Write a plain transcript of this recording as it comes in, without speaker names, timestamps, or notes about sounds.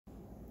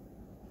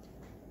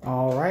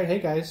Alright, hey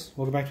guys,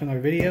 welcome back to another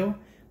video.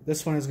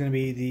 This one is going to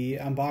be the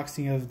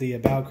unboxing of the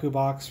Baoa Qu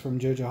box from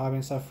Jojo Hobby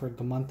and stuff for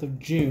the month of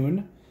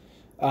June.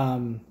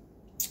 So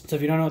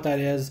if you don't know what that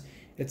is,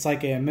 it's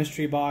like a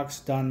mystery box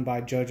done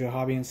by Jojo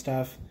Hobby and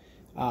stuff.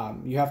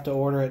 You have to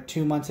order it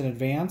 2 months in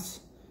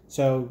advance.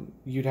 So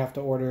you'd have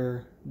to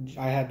order,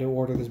 I had to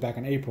order this back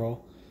in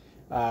April.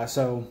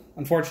 So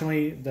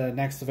unfortunately the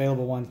next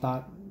available one's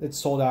it's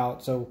sold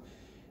out. So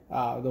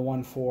the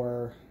one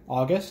for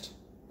August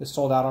is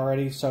sold out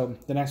already, so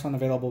the next one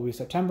available will be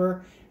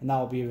September, and that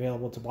will be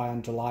available to buy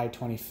on July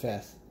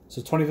 25th.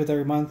 So 25th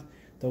every month.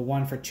 The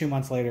one for 2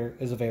 months later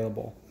is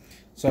available.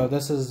 So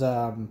this is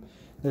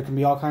there can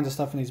be all kinds of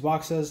stuff in these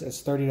boxes.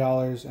 It's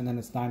 $30 and then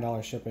it's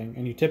 $9 shipping,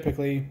 and you get at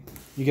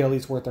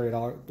least worth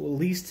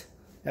 $30,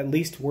 at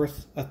least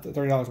worth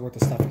 $30 worth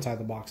of stuff inside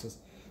the boxes.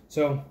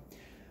 So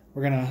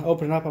we're gonna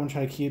open it up. I'm gonna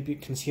try to keep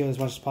it concealed as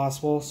much as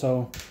possible,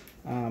 so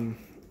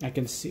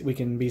we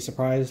can be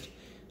surprised.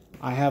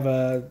 I have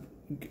a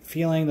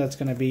feeling that's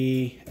going to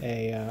be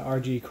a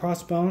RG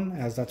crossbone,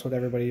 as that's what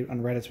everybody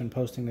on Reddit's been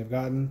posting they've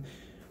gotten.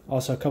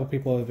 Also, a couple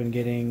people have been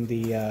getting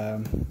the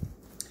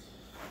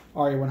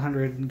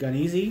RE100 Gun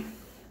Easy,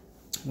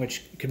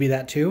 which could be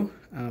that too.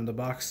 The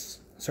box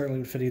certainly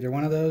would fit either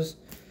one of those.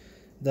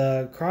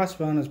 The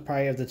crossbone is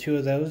probably of the two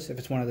of those. If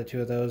it's one of the two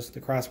of those,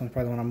 the crossbone is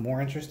probably the one I'm more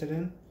interested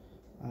in.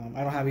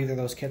 I don't have either of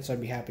those kits, so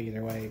I'd be happy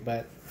either way,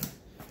 but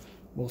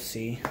we'll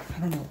see. I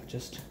don't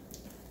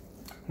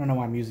know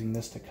why I'm using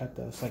this to cut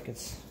this. Like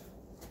it's...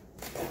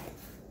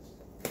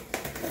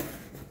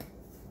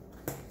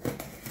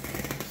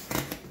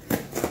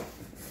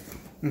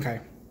 Okay.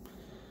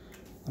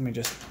 Let me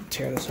just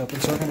tear this open.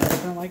 So we're going to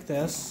open it like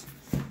this.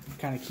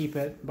 Kind of keep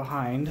it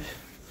behind.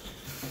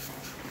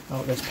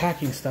 Oh, there's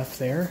packing stuff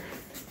there.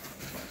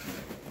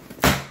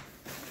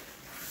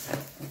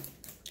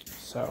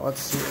 So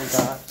let's see what we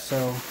got.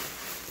 So,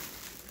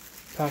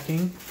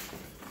 packing.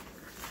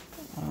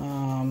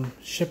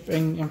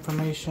 Shipping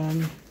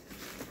information.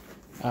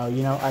 Oh,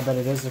 you know, I bet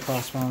it is the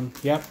crossbone.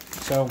 Yep.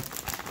 So,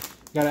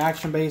 you got an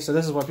action base. So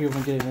this is what people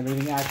have been getting. They're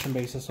getting action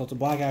bases. So it's a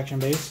black action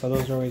base. So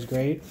those are always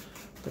great.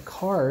 The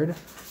card.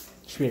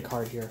 Should be a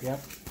card here.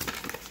 Yep.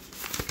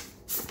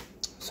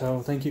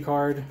 So, thank you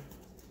card.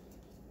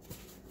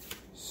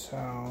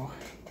 So,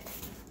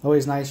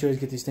 always nice. You always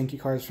get these thank you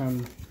cards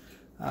from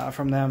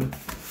them.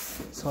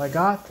 So I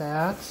got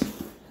that.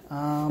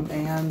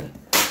 And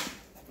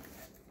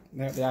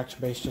there, the action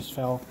base just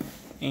fell.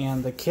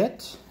 And the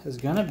kit is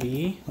gonna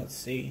be, let's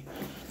see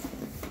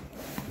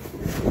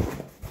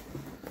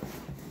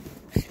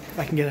if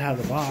I can get it out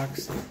of the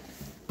box.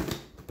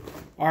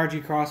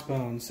 RG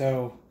crossbone.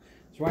 So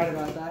it's right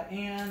about that.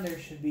 And there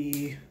should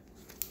be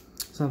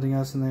something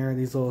else in there.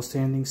 These little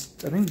standing,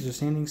 I think these are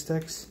standing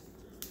sticks.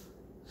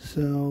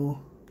 So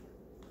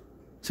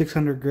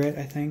 600 grit,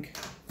 I think.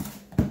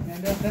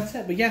 And that's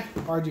it. But yeah,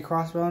 RG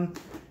crossbone.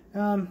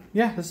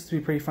 Yeah, this is to be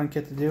a pretty fun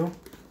kit to do.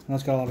 And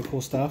it's got a lot of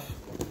cool stuff.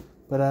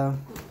 But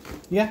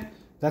yeah,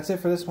 that's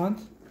it for this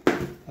month.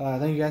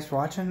 Thank you guys for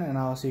watching, and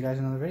I'll see you guys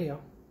in another video.